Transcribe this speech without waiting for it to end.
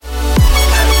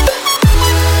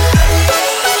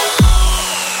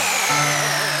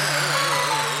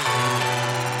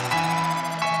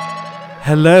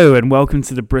Hello and welcome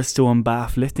to the Bristol and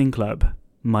Bath Lifting Club.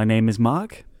 My name is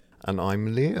Mark. And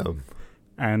I'm Liam.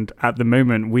 And at the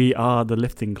moment we are the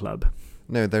lifting club.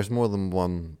 No, there's more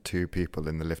than two people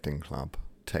in the lifting club,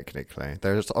 technically.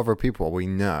 There's other people we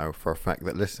know for a fact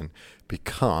that listen,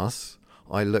 because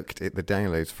I looked at the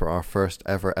downloads for our first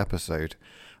ever episode,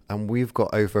 and we've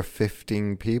got over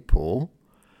 15 people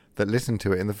that listened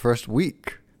to it in the first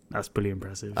week. That's pretty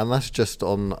impressive. And that's just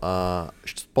on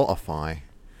Spotify.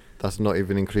 That's not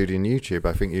even including YouTube.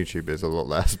 I think YouTube is a lot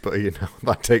less, but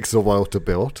that takes a while to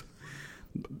build.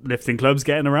 Lifting club's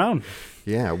getting around.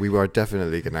 Yeah, we are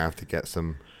definitely going to have to get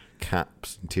some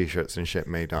caps and t-shirts and shit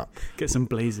made up. Get some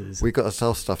blazers. We got to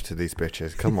sell stuff to these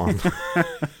bitches. Come on.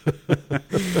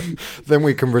 Then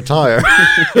we can retire.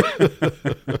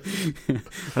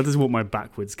 I just want my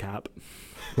backwards cap.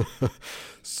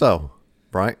 So,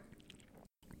 right.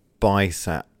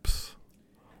 Biceps.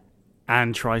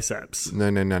 And triceps.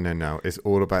 No. It's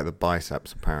all about the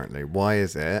biceps, apparently. Why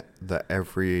is it that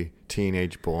every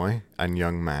teenage boy and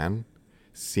young man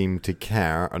seem to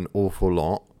care an awful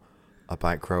lot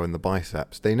about growing the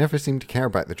biceps? They never seem to care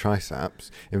about the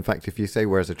triceps. In fact, if you say,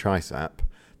 where's a tricep,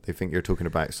 they think you're talking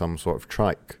about some sort of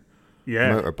trike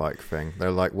motorbike thing. They're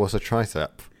like, what's a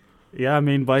tricep? Yeah, I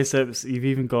mean, biceps, you've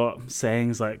even got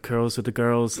sayings like curls for the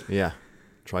girls. Yeah,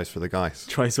 tries for the guys.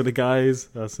 Tries for the guys,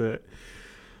 that's it.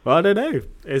 Well, I don't know.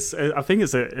 I think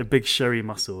it's a big showy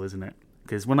muscle, isn't it?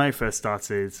 Because when I first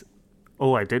started,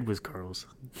 all I did was curls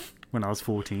when I was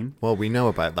 14. Well, we know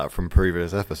about that from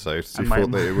previous episodes. You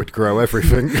thought that it would grow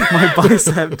everything. My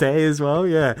bicep day as well,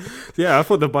 yeah. Yeah, I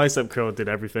thought the bicep curl did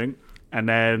everything. And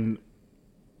then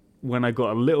when I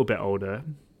got a little bit older,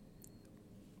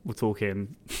 we're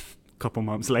talking a couple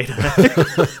months later,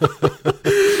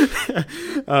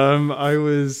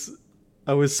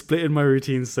 I was splitting my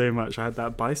routine so much. I had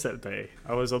that bicep day.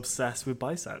 I was obsessed with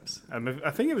biceps.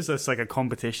 I think it was just like a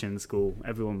competition in school.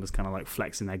 Everyone was kind of like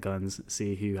flexing their guns,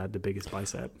 see who had the biggest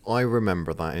bicep. I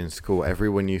remember that in school.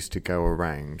 Everyone used to go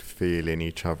around feeling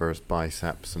each other's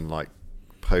biceps and like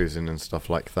posing and stuff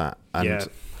like that. And yeah.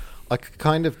 I could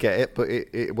kind of get it, but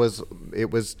it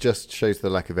was just shows the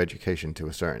lack of education to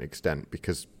a certain extent,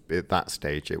 because at that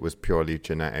stage it was purely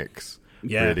genetics.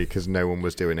 Yeah. Really, because no one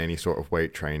was doing any sort of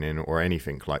weight training or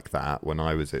anything like that when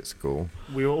I was at school.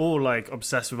 We were all like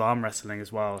obsessed with arm wrestling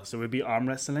as well. So we'd be arm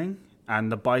wrestling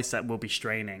and the bicep will be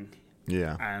straining.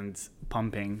 Yeah. And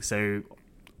pumping. So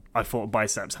I thought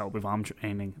biceps help with arm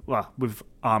training. Well, with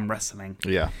arm wrestling.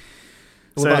 Yeah.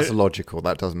 Well, so that's logical.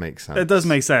 That does make sense. It does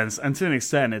make sense. And to an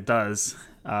extent it does.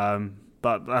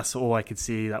 But that's all I could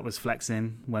see that was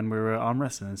flexing when we were arm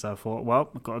wrestling. So I thought,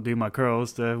 well, I've got to do my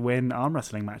curls to win arm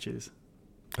wrestling matches.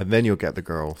 And then you'll get the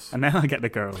girls. And then I get the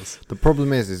girls. The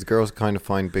problem is girls kind of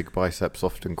find big biceps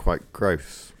often quite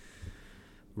gross.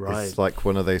 Right. It's like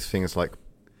one of those things like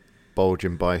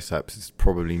bulging biceps is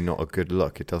probably not a good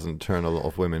look. It doesn't turn a lot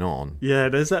of women on. Yeah,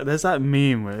 there's that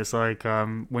meme where it's like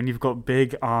when you've got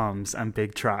big arms and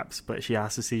big traps, but she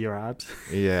has to see your abs.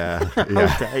 Yeah.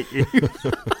 How dare you?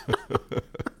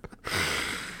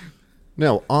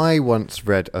 No, I once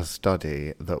read a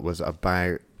study that was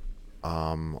about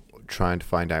trying to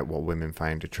find out what women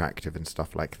found attractive and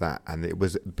stuff like that, and it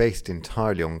was based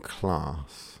entirely on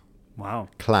class. Wow.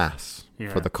 Class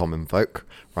for the common folk,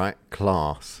 right?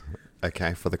 Class,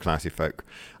 okay, for the classy folk.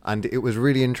 And it was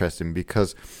really interesting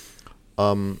because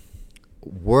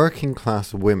working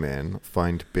class women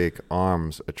find big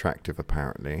arms attractive,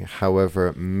 apparently.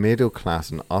 However, middle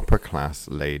class and upper class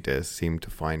ladies seem to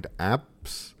find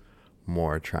abs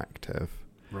more attractive.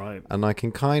 Right. And I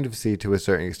can kind of see to a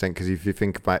certain extent, because if you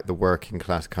think about the working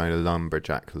class kind of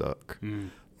lumberjack look,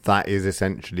 that is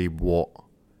essentially what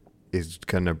is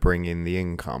going to bring in the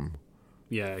income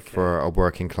for a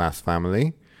working class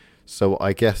family. So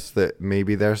I guess that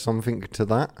maybe there's something to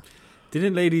that.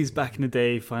 Didn't ladies back in the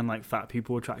day find like fat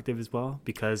people attractive as well?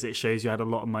 Because it shows you had a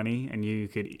lot of money and you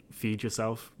could feed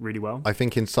yourself really well. I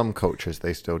think in some cultures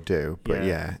they still do. But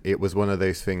yeah it was one of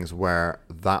those things where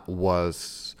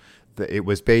it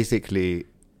was basically,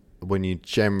 when you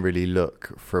generally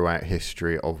look throughout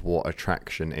history of what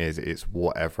attraction is, it's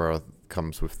whatever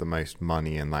comes with the most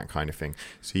money and that kind of thing.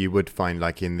 So you would find,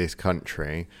 like in this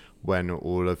country, when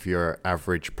all of your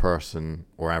average person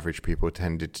or average people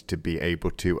tended to be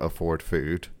able to afford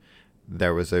food,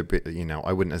 there was a bit,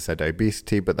 I wouldn't have said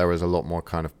obesity, but there was a lot more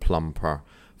kind of plumper,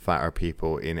 fatter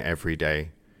people in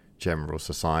everyday general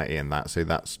society and that. So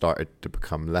that started to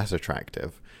become less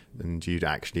attractive. And you'd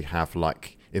actually have,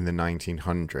 like, in the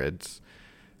 1900s,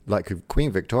 like Queen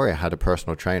Victoria had a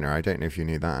personal trainer. I don't know if you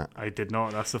knew that. I did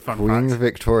not. That's a fun Queen fact.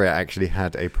 Victoria actually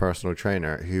had a personal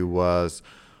trainer who was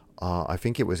I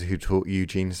think it was who taught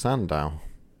Eugene Sandow.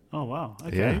 Oh wow.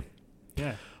 Okay.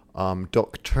 Yeah.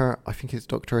 Doctor, I think it's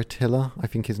Dr. Attila, I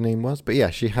think his name was. But yeah,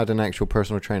 she had an actual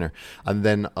personal trainer. And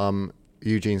then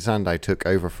Eugene Sandow took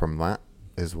over from that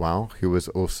as well, who was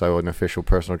also an official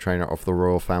personal trainer of the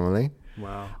royal family.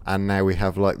 Wow. And now we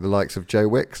have like the likes of Joe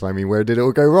Wicks. I mean, where did it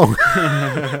all go wrong?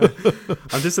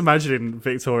 I'm just imagining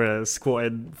Victoria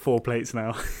squatting 4 plates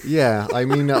now. Yeah, I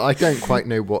mean, I don't quite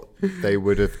know what they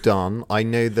would have done. I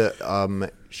know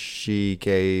that she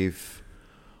gave...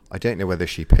 I don't know whether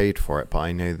she paid for it, but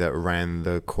I know that around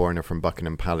the corner from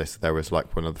Buckingham Palace, there was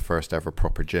like one of the first ever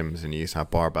proper gyms, and you used to have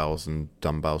barbells and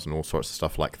dumbbells and all sorts of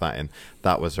stuff like that. And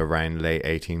that was around late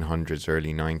 1800s,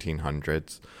 early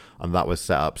 1900s. And that was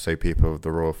set up so people of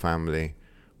the royal family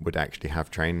would actually have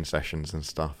training sessions and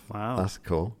stuff. Wow. That's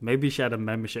cool. Maybe she had a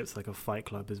membership to like a fight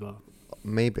club as well.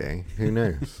 Maybe. Who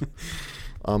knows?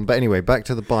 But anyway, back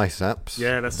to the biceps.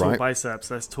 Yeah, let's talk biceps.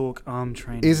 Let's talk arm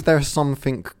training. Is there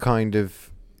something kind of...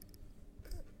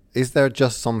 Is there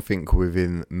just something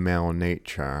within male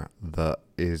nature that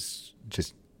is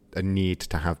just a need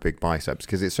to have big biceps?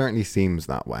 Because it certainly seems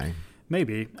that way.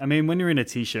 Maybe. I mean, when you're in a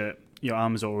t-shirt, your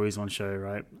arms are always on show,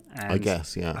 right? And I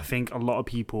guess, yeah. I think a lot of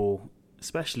people,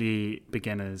 especially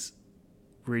beginners,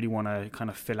 really want to kind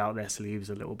of fill out their sleeves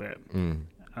a little bit.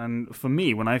 And for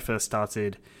me, when I first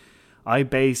started, I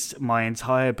based my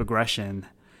entire progression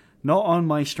not on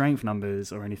my strength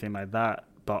numbers or anything like that,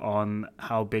 but on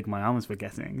how big my arms were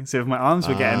getting. So if my arms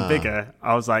were getting bigger,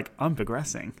 I was like, I'm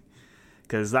progressing.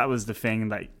 Because that was the thing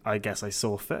that I guess I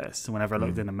saw first. Whenever I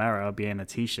looked in the mirror, I'd be in a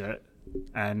t-shirt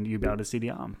and you'd be able to see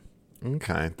the arm.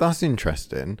 Okay, that's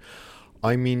interesting.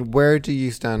 I mean, where do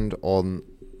you stand on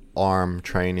arm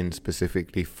training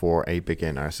specifically for a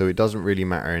beginner? So it doesn't really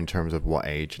matter in terms of what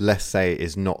age. Let's say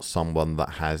is not someone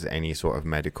that has any sort of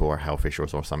medical or health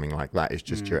issues or something like that. It's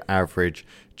just your average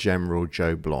general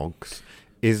Joe Bloggs.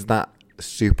 Is that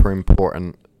super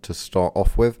important to start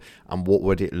off with? And what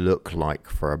would it look like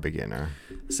for a beginner?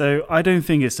 So I don't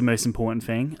think it's the most important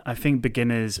thing. I think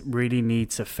beginners really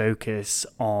need to focus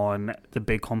on the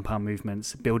big compound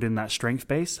movements, building that strength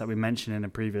base that we mentioned in a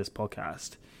previous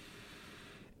podcast.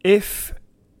 If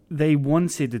they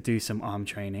wanted to do some arm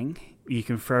training, you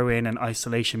can throw in an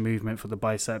isolation movement for the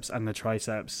biceps and the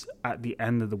triceps at the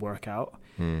end of the workout.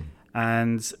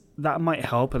 And that might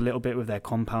help a little bit with their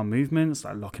compound movements,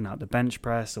 like locking out the bench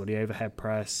press or the overhead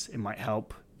press. It might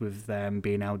help with them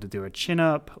being able to do a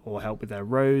chin-up or help with their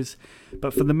rows.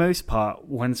 But for the most part,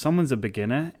 when someone's a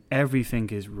beginner, everything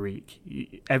is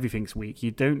weak. Everything's weak.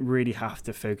 You don't really have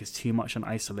to focus too much on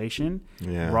isolation.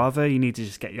 Yeah. Rather, you need to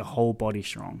just get your whole body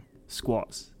strong.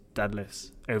 Squats,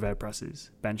 deadlifts, overhead presses,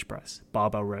 bench press,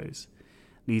 barbell rows.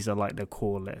 These are like the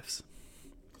core lifts.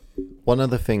 One of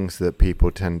the things that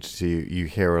people tend to, you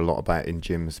hear a lot about in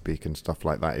gym speak and stuff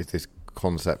like that, is this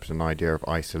concept and idea of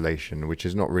isolation, which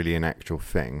is not really an actual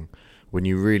thing. When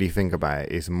you really think about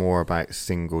it, it's more about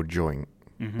single joint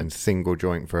and single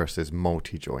joint versus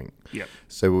multi-joint. Yep.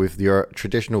 So with your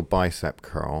traditional bicep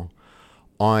curl,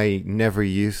 I never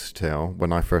used to,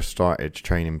 when I first started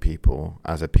training people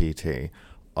as a PT,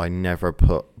 I never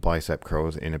put bicep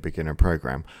curls in a beginner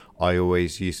program. I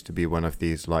always used to be one of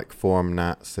these like form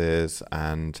Nazis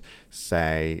and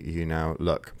say, you know,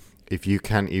 look, if you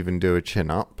can't even do a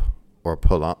chin up or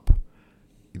pull up,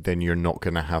 then you're not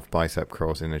going to have bicep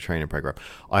curls in a training program.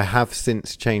 I have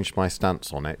since changed my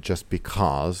stance on it just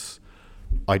because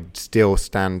I still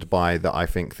stand by that. I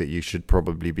think that you should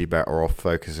probably be better off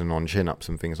focusing on chin ups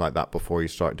and things like that before you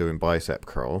start doing bicep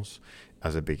curls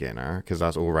as a beginner, because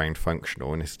that's all round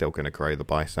functional and it's still going to grow the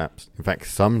biceps. In fact,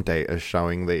 some data is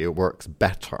showing that it works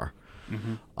better.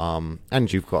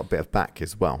 And you've got a bit of back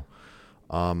as well,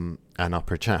 and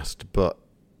upper chest, but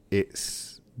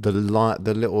it's the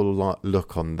little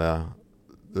look on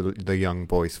the young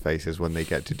boys' faces when they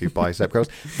get to do bicep curls.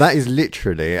 That is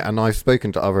literally, and I've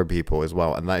spoken to other people as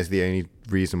well, and that is the only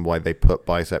reason why they put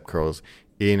bicep curls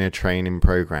in a training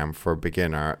program for a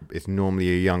beginner. It's normally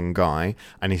a young guy,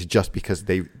 and it's just because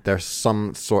there's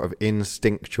some sort of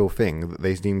instinctual thing that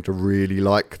they seem to really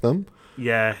like them.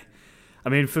 Yeah. I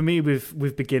mean, for me,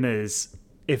 with beginners,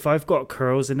 if I've got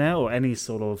curls in there or any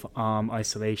sort of arm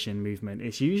isolation movement,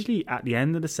 it's usually at the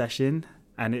end of the session,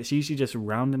 and it's usually just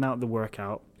rounding out the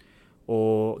workout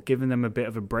or giving them a bit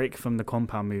of a break from the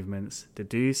compound movements to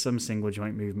do some single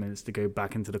joint movements to go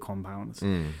back into the compounds.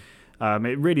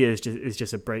 It really is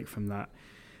just a break from that.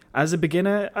 As a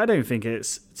beginner, I don't think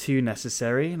it's too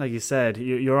necessary. Like you said,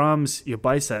 your arms, your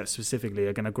biceps specifically,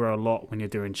 are going to grow a lot when you're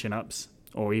doing chin-ups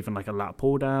or even like a lat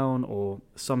pull down or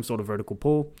some sort of vertical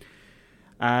pull.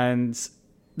 And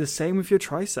the same with your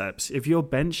triceps. If you're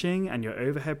benching and you're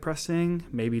overhead pressing,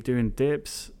 maybe doing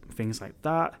dips, things like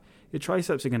that, your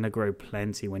triceps are going to grow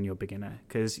plenty when you're a beginner,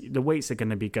 because the weights are going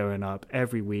to be going up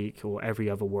every week or every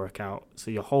other workout.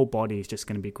 So your whole body is just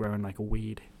going to be growing like a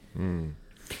weed.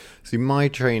 See, my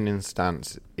training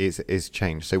stance is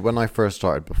changed. So when I first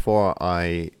started, before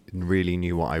I really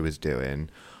knew what I was doing,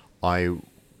 I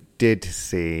did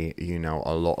see,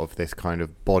 a lot of this kind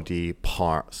of body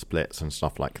part splits and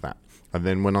stuff like that. And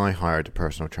then when I hired a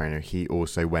personal trainer, he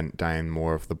also went down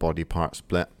more of the body part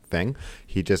split thing.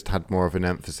 He just had more of an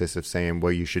emphasis of saying,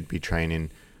 well, you should be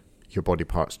training your body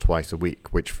parts twice a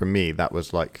week, which for me, that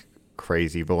was like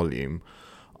crazy volume.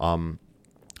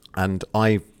 And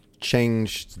I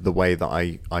changed the way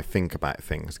that I think about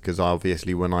things, because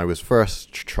obviously when I was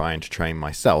first trying to train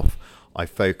myself, I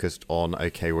focused on,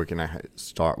 okay, we're going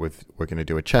to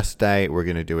do a chest day, we're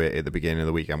going to do it at the beginning of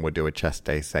the week, and we'll do a chest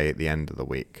day, say, at the end of the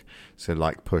week. So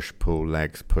like push, pull,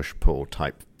 legs, push, pull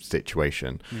type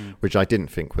situation, which I didn't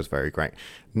think was very great.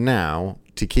 Now,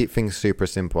 to keep things super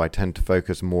simple, I tend to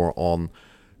focus more on,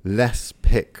 let's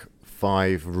pick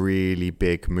 5 really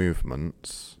big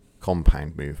movements,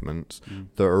 compound movements,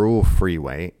 that are all free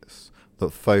weights,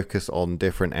 that focus on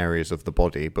different areas of the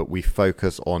body, but we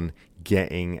focus on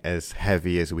getting as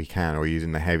heavy as we can, or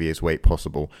using the heaviest weight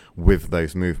possible with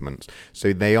those movements.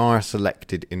 So they are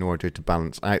selected in order to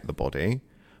balance out the body,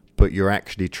 but you're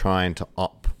actually trying to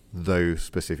up those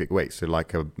specific weights. So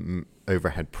like a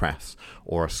overhead press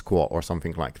or a squat or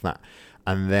something like that.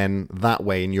 And then that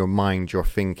way in your mind, you're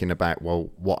thinking about, well,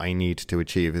 what I need to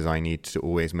achieve is I need to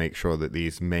always make sure that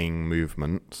these main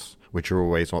movements, which are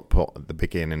always put at the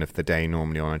beginning of the day,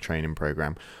 normally on a training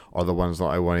program, are the ones that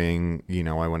I want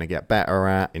to get better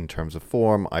at in terms of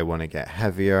form. I want to get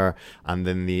heavier. And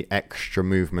then the extra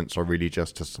movements are really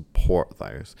just to support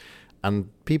those.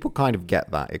 And people kind of get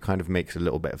that. It kind of makes a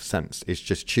little bit of sense. It's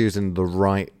just choosing the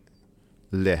right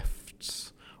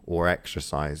lifts or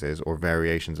exercises or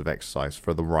variations of exercise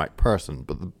for the right person.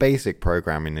 But the basic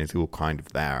programming is all kind of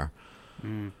there.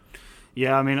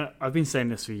 Yeah, I mean, I've been saying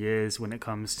this for years when it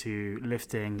comes to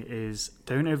lifting, is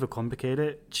don't overcomplicate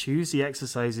it. Choose the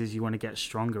exercises you want to get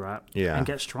stronger at, and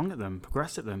get strong at them,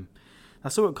 progress at them.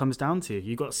 That's all it comes down to.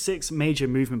 You've got 6 major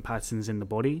movement patterns in the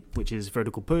body, which is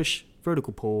vertical push,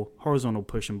 vertical pull, horizontal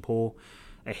push and pull,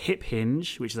 a hip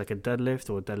hinge, which is like a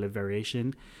deadlift or a deadlift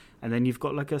variation, and then you've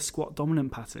got like a squat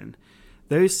dominant pattern.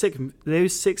 Those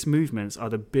six movements are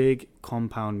the big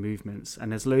compound movements,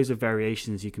 and there's loads of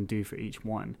variations you can do for each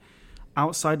one.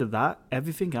 Outside of that,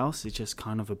 everything else is just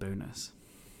kind of a bonus.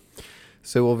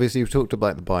 So obviously you've talked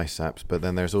about the biceps, but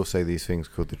then there's also these things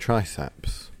called the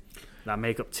triceps. That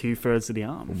make up 2/3 of the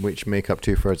arm. Which make up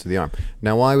 2/3 of the arm.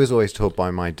 Now, I was always told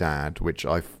by my dad, which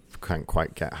I can't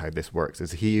quite get how this works,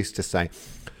 is he used to say,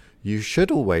 you should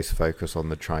always focus on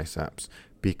the triceps,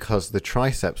 because the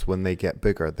triceps, when they get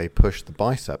bigger, they push the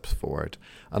biceps forward.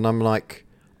 And I'm like,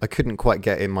 I couldn't quite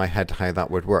get in my head how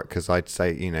that would work, because I'd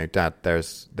say, Dad,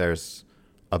 there's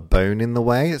a bone in the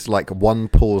way. It's like one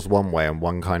pulls one way and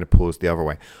one kind of pulls the other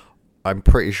way. I'm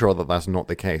pretty sure that that's not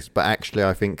the case. But actually,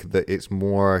 I think that it's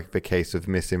more the case of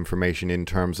misinformation, in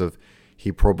terms of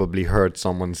he probably heard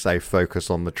someone say focus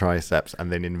on the triceps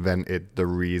and then invented the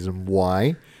reason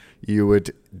why you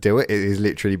would do it. It is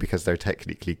literally because they're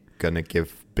technically going to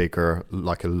give bigger,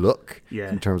 like a look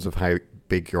in terms of how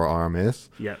big your arm is.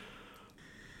 Yeah.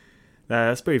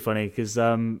 That's pretty funny, because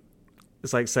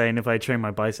it's like saying if I train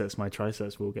my biceps, my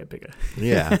triceps will get bigger.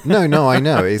 Yeah. No, I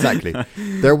know. Exactly.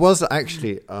 There was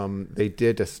actually, they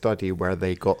did a study where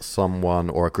they got someone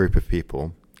or a group of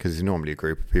people, because it's normally a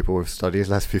group of people with studies,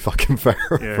 let's be fucking fair,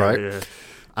 right? Yeah.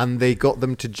 And they got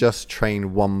them to just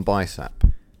train one bicep.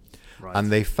 Right.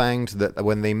 And they found that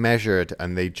when they measured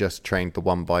and they just trained the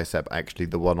one bicep, actually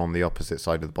the one on the opposite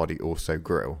side of the body also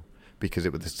grew, because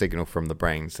it was a signal from the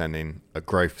brain sending a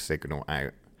growth signal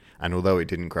out. And although it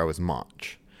didn't grow as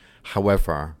much,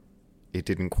 however, it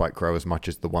didn't quite grow as much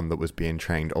as the one that was being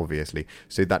trained, obviously.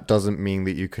 So that doesn't mean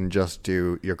that you can just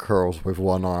do your curls with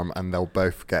one arm and they'll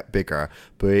both get bigger.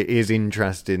 But it is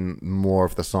interesting, more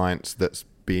of the science that's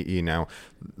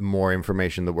more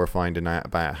information that we're finding out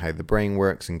about how the brain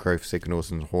works and growth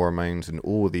signals and hormones and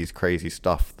all these crazy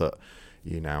stuff that,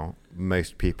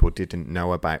 most people didn't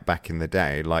know about back in the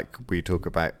day. Like we talk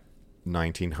about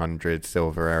 1900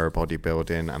 silver era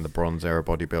bodybuilding and the bronze era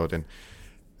bodybuilding.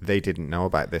 They didn't know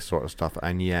about this sort of stuff,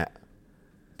 and yet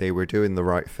they were doing the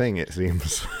right thing, it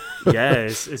seems. Yeah,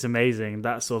 it's amazing.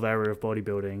 That sort of era of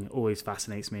bodybuilding always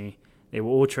fascinates me. They were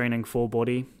all training full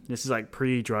body. This is like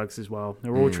pre-drugs as well. They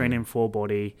were all training full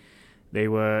body. They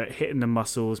were hitting the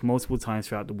muscles multiple times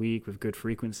throughout the week with good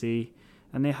frequency.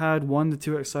 and they had 1 to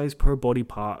 2 exercises per body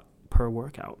part per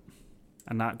workout,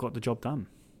 and that got the job done.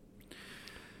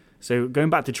 So going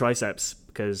back to triceps,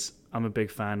 because I'm a big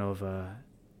fan of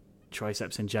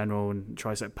triceps in general and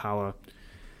tricep power.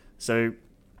 So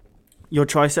your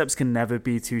triceps can never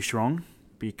be too strong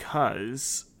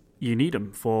because you need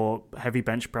them for heavy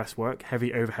bench press work,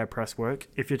 heavy overhead press work.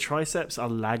 If your triceps are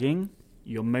lagging,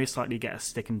 you'll most likely get a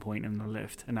sticking point in the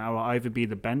lift, and that will either be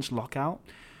the bench lockout,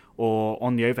 or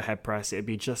on the overhead press, it'd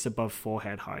be just above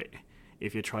forehead height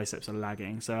if your triceps are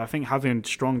lagging. So I think having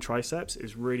strong triceps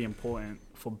is really important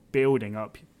for building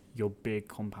up your big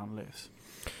compound lifts.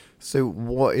 So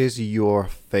what is your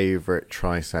favorite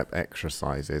tricep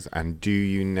exercises, and do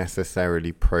you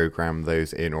necessarily program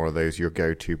those in, or are those your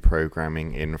go-to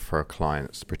programming in for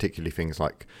clients, particularly things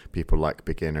like people like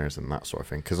beginners and that sort of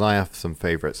thing? Because I have some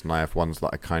favorites, and I have ones that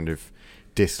I kind of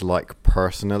dislike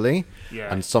personally.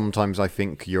 Yeah. And sometimes I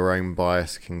think your own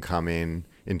bias can come in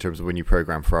terms of when you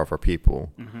program for other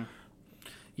people. Mm-hmm.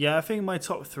 Yeah, I think my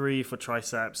top 3 for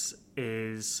triceps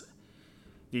is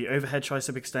the overhead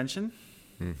tricep extension.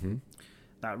 Mm-hmm.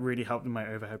 That really helped in my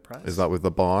overhead press. Is that with the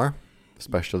bar? The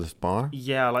specialist bar?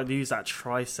 Yeah, I like to use that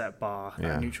tricep bar,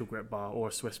 Yeah. that neutral grip bar, or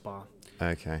a Swiss bar.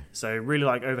 Okay. So really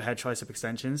like overhead tricep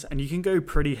extensions, and you can go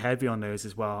pretty heavy on those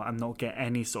as well and not get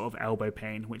any sort of elbow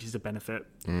pain, which is a benefit.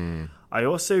 I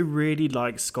also really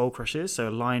like skull crushes, so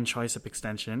lion tricep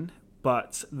extension,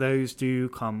 but those do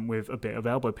come with a bit of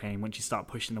elbow pain once you start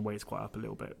pushing the weights quite up a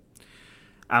little bit.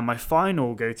 And my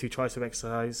final go-to tricep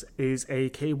exercise is a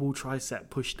cable tricep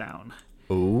push down.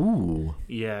 Ooh.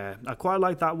 Yeah, I quite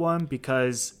like that one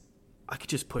because I could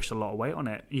just push a lot of weight on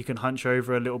it. You can hunch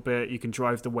over a little bit, you can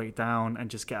drive the weight down and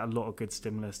just get a lot of good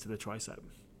stimulus to the tricep.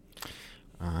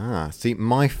 See,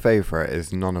 my favorite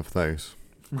is none of those.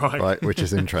 Right, which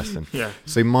is interesting. Yeah.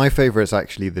 So my favorite is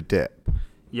actually the dip.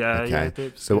 Yeah, Okay. yeah.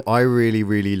 Dips, So yeah. I really,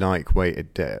 really like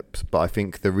weighted dips, but I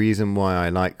think the reason why I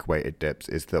like weighted dips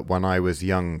is that when I was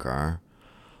younger,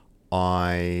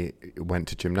 I went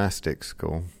to gymnastics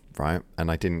school, right? And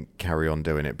I didn't carry on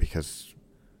doing it because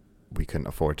we couldn't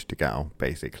afford to go,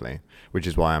 basically, which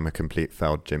is why I'm a complete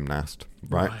failed gymnast,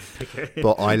 right? Okay.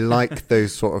 But I like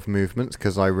those sort of movements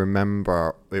because I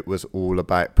remember it was all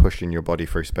about pushing your body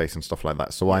through space and stuff like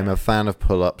that. So I'm a fan of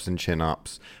pull-ups and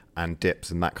chin-ups and dips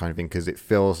and that kind of thing because it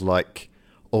feels like,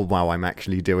 oh wow, I'm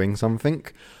actually doing something.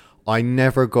 I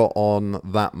never got on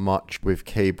that much with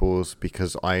cables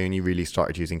because I only really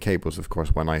started using cables, of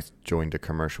course, when I joined a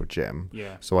commercial gym.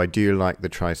 Yeah. So I do like the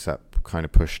tricep kind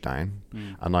of push down,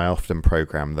 and I often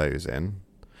program those in.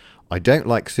 I don't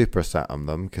like superset on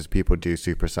them because people do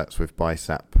supersets with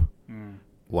bicep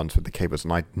ones with the cables,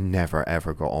 and I never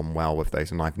ever got on well with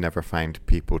those, and I've never found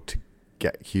people to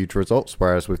get huge results.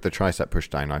 Whereas with the tricep push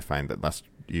down, I find that that's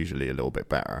usually a little bit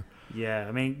better. Yeah,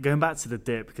 I mean, going back to the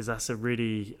dip, because that's a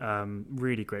really,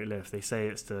 really great lift. They say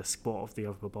it's the squat of the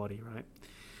upper body, right?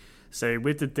 So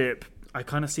with the dip, I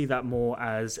kind of see that more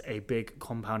as a big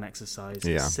compound exercise,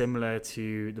 similar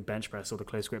to the bench press or the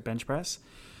close grip bench press.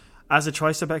 As a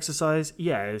tricep exercise,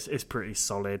 yeah, it's pretty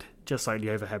solid, just like the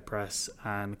overhead press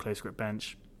and close grip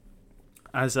bench.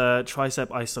 As a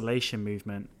tricep isolation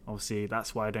movement, obviously,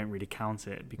 that's why I don't really count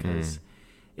it, because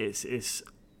it's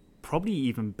probably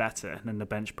even better than the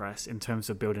bench press in terms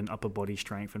of building upper body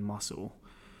strength and muscle.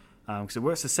 Because it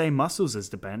works the same muscles as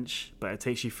the bench, but it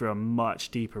takes you through a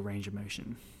much deeper range of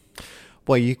motion.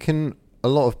 Well, a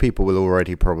lot of people will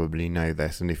already probably know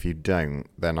this, and if you don't,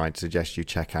 then I'd suggest you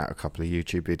check out a couple of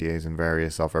YouTube videos and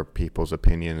various other people's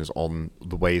opinions on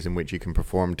the ways in which you can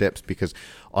perform dips, because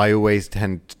I always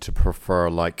tend to prefer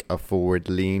like a forward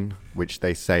lean, which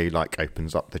they say like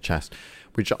opens up the chest,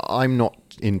 which I'm not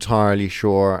entirely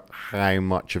sure how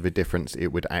much of a difference it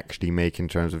would actually make in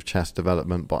terms of chest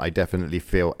development, but I definitely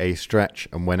feel a stretch,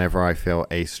 and whenever I feel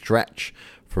a stretch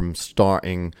from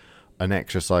starting an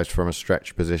exercise from a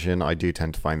stretch position, I do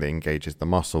tend to find that it engages the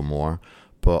muscle more,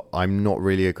 but I'm not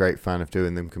really a great fan of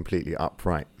doing them completely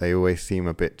upright. They always seem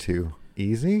a bit too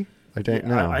easy. I don't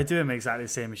know. I do them exactly the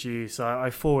same as you. So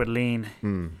I forward lean,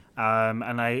 and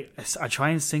I try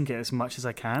and sink it as much as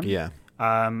I can. Yeah.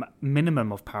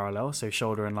 Minimum of parallel, so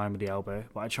shoulder in line with the elbow,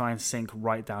 but I try and sink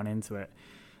right down into it.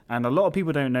 And a lot of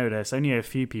people don't know this, only a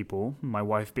few people, my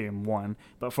wife being one,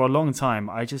 but for a long time,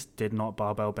 I just did not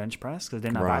barbell bench press because I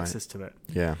didn't have access to it.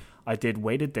 Yeah. I did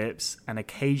weighted dips, and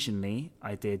occasionally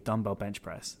I did dumbbell bench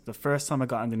press. The first time I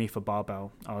got underneath a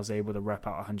barbell, I was able to rep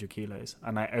out 100 kilos,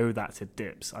 and I owe that to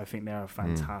dips. I think they're a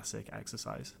fantastic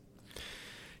exercise.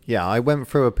 Yeah, I went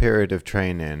through a period of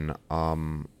training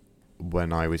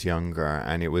when I was younger,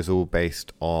 and it was all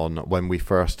based on when we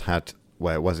first had,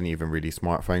 well, it wasn't even really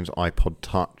smartphones, iPod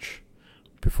Touch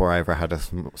before I ever had a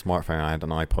smartphone, I had an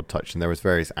iPod Touch, and there was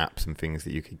various apps and things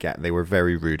that you could get. They were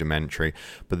very rudimentary,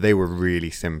 but they were really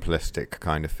simplistic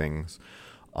kind of things.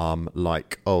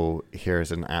 Like, oh,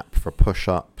 here's an app for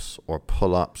push-ups or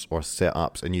pull-ups or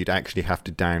sit-ups, and you'd actually have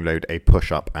to download a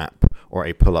push-up app or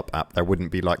a pull-up app. There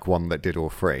wouldn't be like one that did all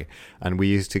three. And we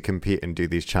used to compete and do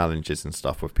these challenges and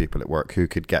stuff with people at work who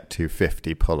could get to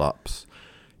 50 pull-ups,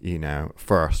 you know,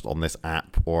 first on this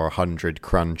app, or 100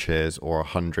 crunches or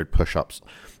 100 push-ups.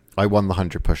 I won the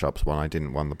 100 push-ups one. I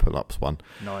didn't win the pull-ups one.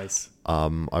 Nice.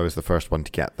 I was the first one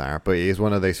to get there, but it is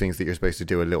one of those things that you're supposed to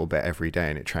do a little bit every day,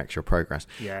 and it tracks your progress.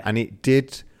 Yeah. And it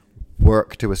did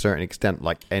work to a certain extent,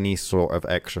 like any sort of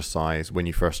exercise when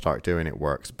you first start doing it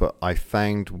works. But I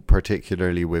found,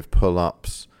 particularly with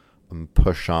pull-ups and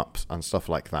push-ups and stuff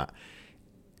like that,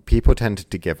 people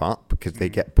tended to give up because they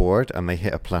get bored and they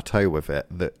hit a plateau with it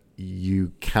that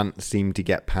you can't seem to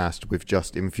get past with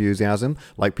just enthusiasm.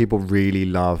 Like, people really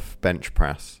love bench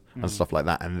press and stuff like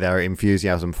that, and their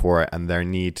enthusiasm for it and their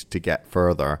need to get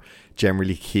further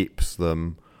generally keeps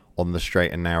them on the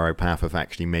straight and narrow path of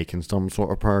actually making some sort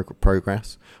of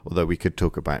progress, although we could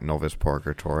talk about novice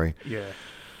purgatory.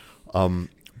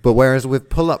 But whereas with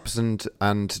pull-ups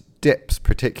and dips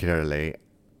particularly,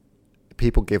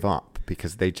 people give up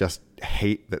because they just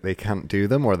hate that they can't do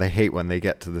them, or they hate when they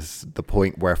get to the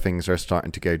point where things are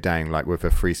starting to go down, like with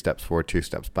a 3 steps forward, 2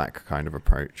 steps back kind of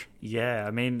approach. Yeah,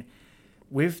 I mean,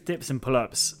 with dips and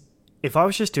pull-ups, if I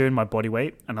was just doing my body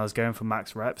weight and I was going for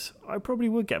max reps, I probably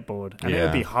would get bored, and it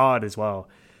would be hard as well.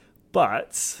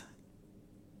 But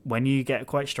when you get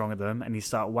quite strong at them and you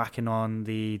start whacking on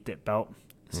the dip belt,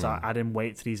 start adding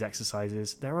weight to these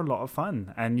exercises, they're a lot of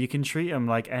fun, and you can treat them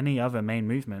like any other main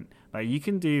movement. Like, you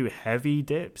can do heavy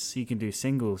dips, you can do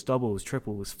singles, doubles,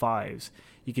 triples, fives.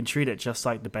 You can treat it just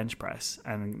like the bench press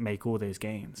and make all those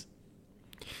gains.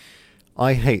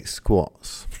 I hate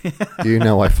squats. You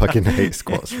know I fucking hate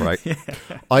squats, right? Yeah.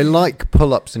 I like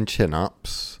pull-ups and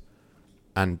chin-ups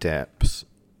and dips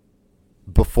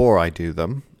before I do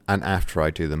them and after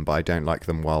I do them, but I don't like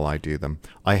them while I do them.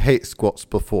 I hate squats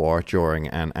before, during,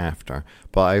 and after,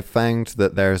 but I found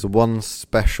that there's one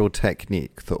special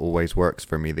technique that always works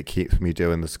for me that keeps me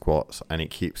doing the squats and it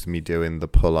keeps me doing the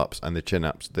pull-ups and the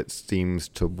chin-ups that seems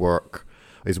to work,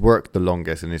 has worked the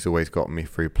longest, and it's always got me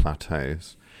through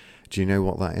plateaus. Do you know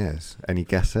what that is? Any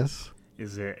guesses?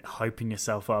 Is it hyping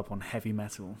yourself up on heavy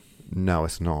metal? No,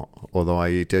 it's not. Although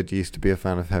I did used to be a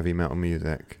fan of heavy metal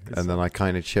music. And then I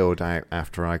kind of chilled out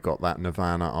after I got that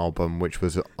Nirvana album, which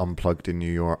was Unplugged in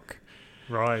New York.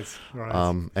 Right.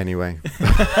 Anyway.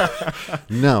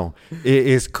 No, it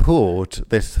is called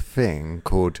this thing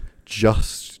called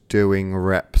just doing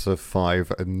reps of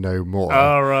 5 and no more.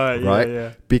 Oh, right?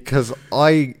 Yeah. Because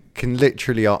I can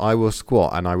literally, I will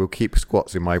squat, and I will keep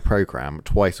squats in my program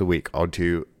twice a week. I'll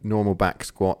do normal back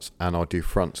squats and I'll do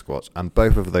front squats, and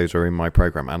both of those are in my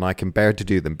program, and I can bear to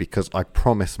do them because I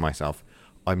promise myself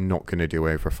I'm not going to do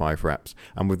over 5 reps.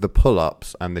 And with the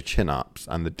pull-ups and the chin-ups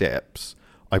and the dips,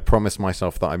 I promise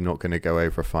myself that I'm not going to go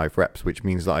over 5 reps, which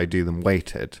means that I do them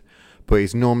weighted. But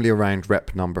it's normally around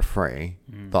rep number 3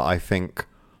 that I think,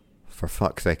 for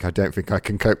fuck's sake, I don't think I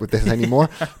can cope with this anymore.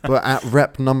 But at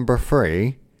rep number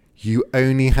 3, you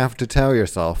only have to tell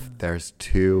yourself there's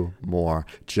 2 more,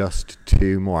 just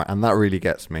 2 more. And that really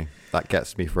gets me. That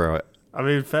gets me through it. I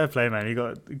mean, fair play, man. You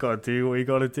got to do what you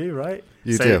got to do, right?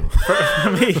 You do.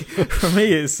 For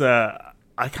me, it's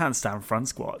I can't stand front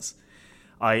squats.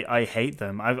 I hate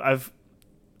them. I've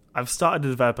started to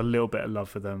develop a little bit of love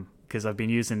for them because I've been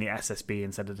using the SSB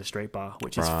instead of the straight bar,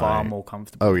 which is far more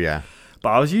comfortable. Oh yeah. But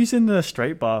I was using the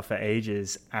straight bar for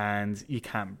ages, and you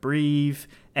can't breathe.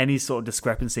 Any sort of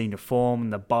discrepancy in your form,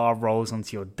 and the bar rolls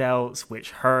onto your delts,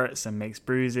 which hurts and makes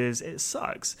bruises. It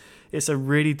sucks. It's a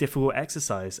really difficult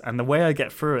exercise, and the way I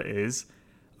get through it is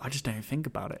I just don't think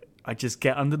about it. I just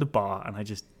get under the bar and I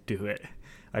just do it.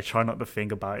 I try not to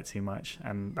think about it too much,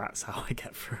 and that's how I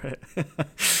get through it.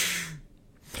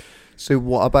 So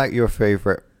what about your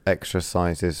favorite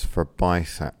exercises for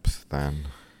biceps then?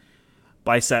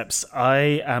 Biceps,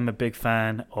 I am a big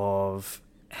fan of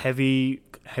heavy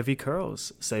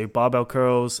curls. So barbell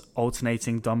curls,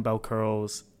 alternating dumbbell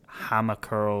curls, hammer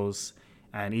curls,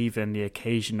 and even the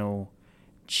occasional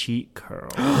cheat curl.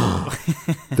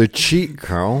 The cheat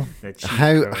curl? The cheat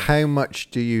curl. How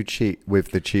much do you cheat with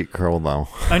the cheat curl though?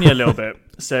 Only a little bit.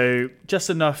 So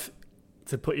just enough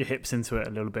to put your hips into it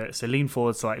a little bit. So lean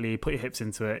forward slightly, put your hips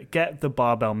into it, get the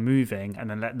barbell moving, and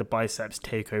then let the biceps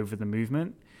take over the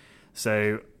movement.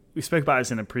 So we spoke about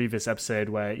this in a previous episode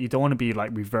where you don't want to be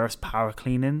like reverse power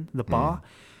cleaning the bar.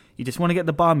 You just want to get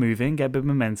the bar moving, get a bit of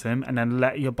momentum, and then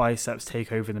let your biceps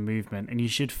take over the movement. And you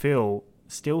should feel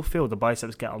still feel the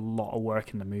biceps get a lot of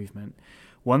work in the movement.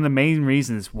 One of the main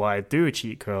reasons why I do a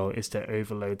cheat curl is to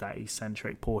overload that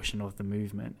eccentric portion of the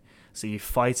movement. So you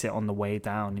fight it on the way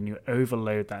down and you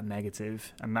overload that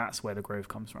negative, and that's where the growth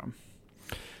comes from.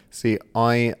 See,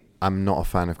 I am not a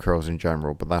fan of curls in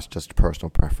general, but that's just a personal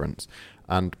preference.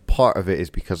 And part of it is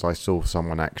because I saw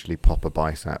someone actually pop a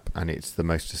bicep, and it's the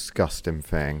most disgusting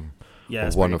thing. Yeah,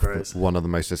 it's one pretty of the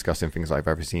most disgusting things I've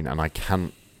ever seen. And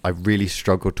I really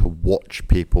struggle to watch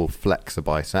people flex a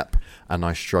bicep, and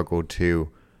I struggle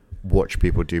to watch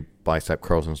people do bicep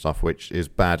curls and stuff, which is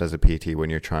bad as a PT when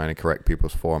you're trying to correct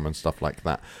people's form and stuff like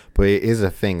that. But it is a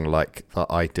thing like that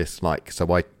I dislike.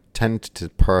 So I tend to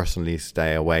personally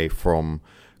stay away from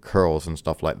curls and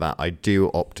stuff like that. I do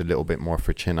opt a little bit more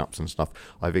for chin-ups and stuff.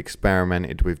 I've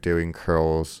experimented with doing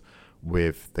curls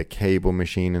with the cable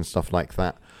machine and stuff like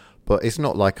that, but it's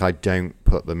not like I don't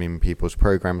put them in people's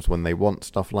programs when they want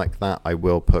stuff like that. I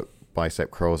will put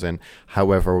bicep curls in.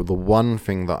 However, the one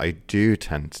thing that I do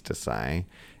tend to say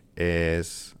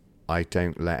is I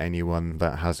don't let anyone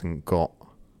that hasn't got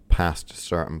past a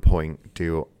certain point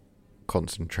do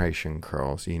concentration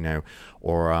curls,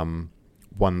 or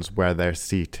ones where they're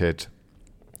seated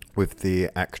with the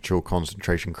actual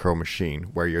concentration curl machine,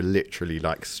 where you're literally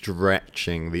like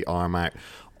stretching the arm out.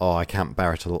 Oh, I can't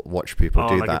bear to watch people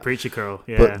do like that. A preacher curl,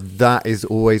 yeah. But that is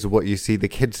always what you see the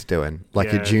kids doing,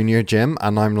 like a junior gym.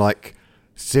 And I'm like,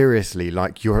 seriously,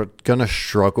 like you're gonna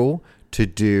struggle to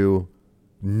do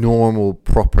normal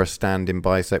proper standing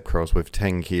bicep curls with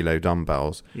 10 kilo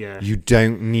dumbbells. You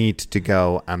don't need to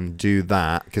go and do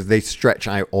that, because they stretch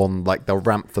out on, like, they'll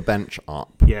ramp the bench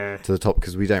up to the top,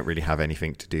 because we don't really have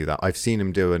anything to do that. I've seen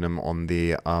them doing them on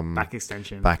the back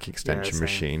extension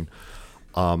machine,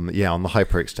 on the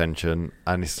hyperextension,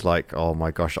 and it's like, oh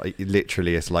my gosh,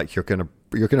 literally it's like you're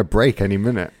gonna break any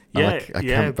minute. I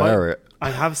can't bear it. I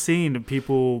have seen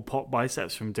people pop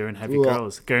biceps from doing heavy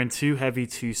curls, going too heavy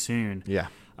too soon. Yeah.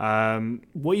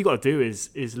 What you got to do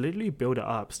is literally build it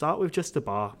up. Start with just the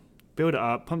bar, build it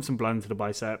up, pump some blood into the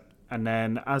bicep, and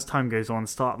then as time goes on,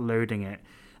 start loading it.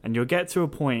 And you'll get to a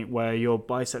point where your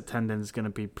bicep tendon is going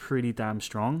to be pretty damn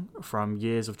strong from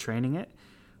years of training it.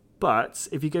 But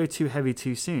if you go too heavy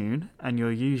too soon and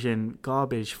you're using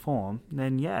garbage form,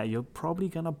 then you're probably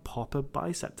going to pop a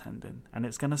bicep tendon, and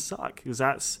it's going to suck, because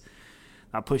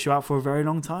that puts you out for a very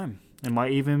long time. It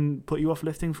might even put you off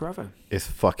lifting forever. It's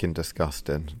fucking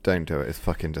disgusting. Don't do it. It's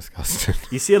fucking disgusting.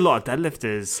 You see a lot of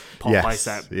deadlifters pop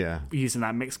bicep using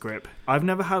that mixed grip. I've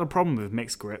never had a problem with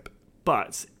mixed grip.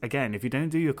 But, again, if you don't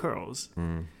do your curls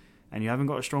and you haven't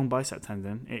got a strong bicep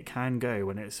tendon, it can go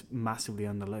when it's massively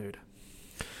under load.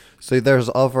 So there's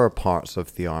other parts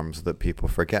of the arms that people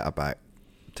forget about.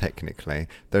 Technically,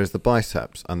 there's the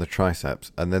biceps and the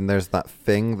triceps, and then there's that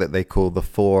thing that they call the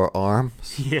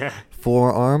forearms.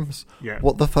 Forearms? Yeah.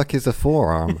 What the fuck is a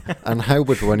forearm? And how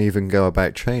would one even go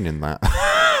about training that?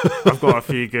 I've got a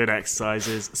few good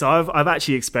exercises. So I've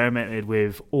actually experimented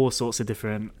with all sorts of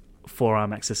different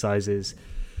forearm exercises,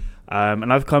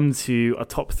 and I've come to a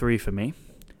top 3 for me.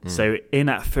 So in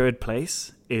at third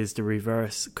place is the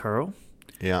reverse curl.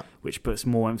 Yeah. Which puts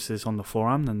more emphasis on the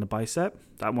forearm than the bicep.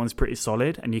 That one's pretty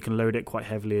solid, and you can load it quite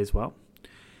heavily as well.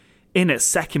 In at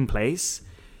second place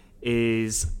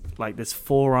is like this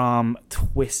forearm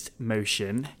twist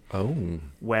motion. Oh.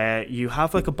 Where you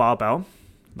have like a barbell.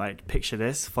 Like, picture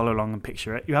this, follow along and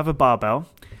picture it. You have a barbell.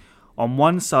 On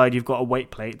one side, you've got a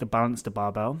weight plate to balance the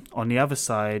barbell. On the other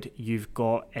side, you've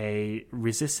got a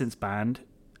resistance band,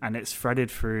 and it's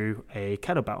threaded through a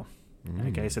kettlebell.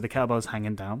 Okay, so the kettlebell's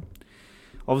hanging down.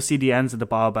 Obviously, the ends of the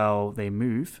barbell, they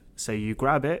move. So you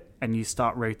grab it and you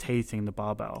start rotating the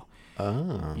barbell.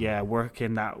 Oh. Yeah,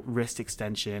 working that wrist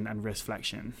extension and wrist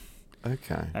flexion.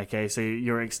 Okay, so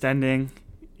you're extending,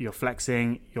 you're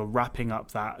flexing, you're wrapping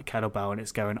up that kettlebell, and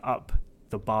it's going up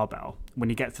the barbell. When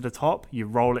you get to the top, you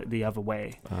roll it the other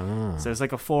way. So it's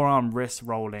like a forearm wrist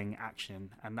rolling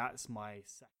action, and that's my...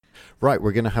 Right,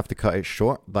 we're going to have to cut it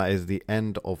short. That is the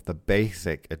end of the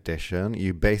basic edition.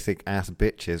 You basic ass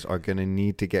bitches are going to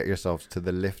need to get yourselves to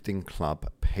the Lifting Club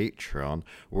Patreon,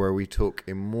 where we talk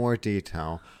in more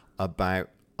detail about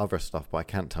other stuff, but I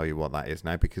can't tell you what that is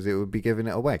now because it would be giving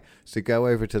it away. So go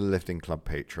over to the Lifting Club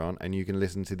Patreon and you can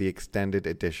listen to the extended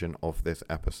edition of this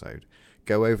episode.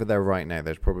 Go over there right now.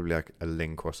 There's probably like a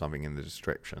link or something in the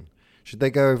description. Should they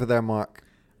go over there, Mark?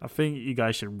 I think you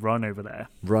guys should run over there.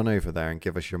 Run over there and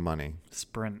give us your money.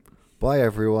 Sprint. Bye,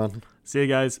 everyone. See you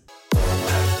guys.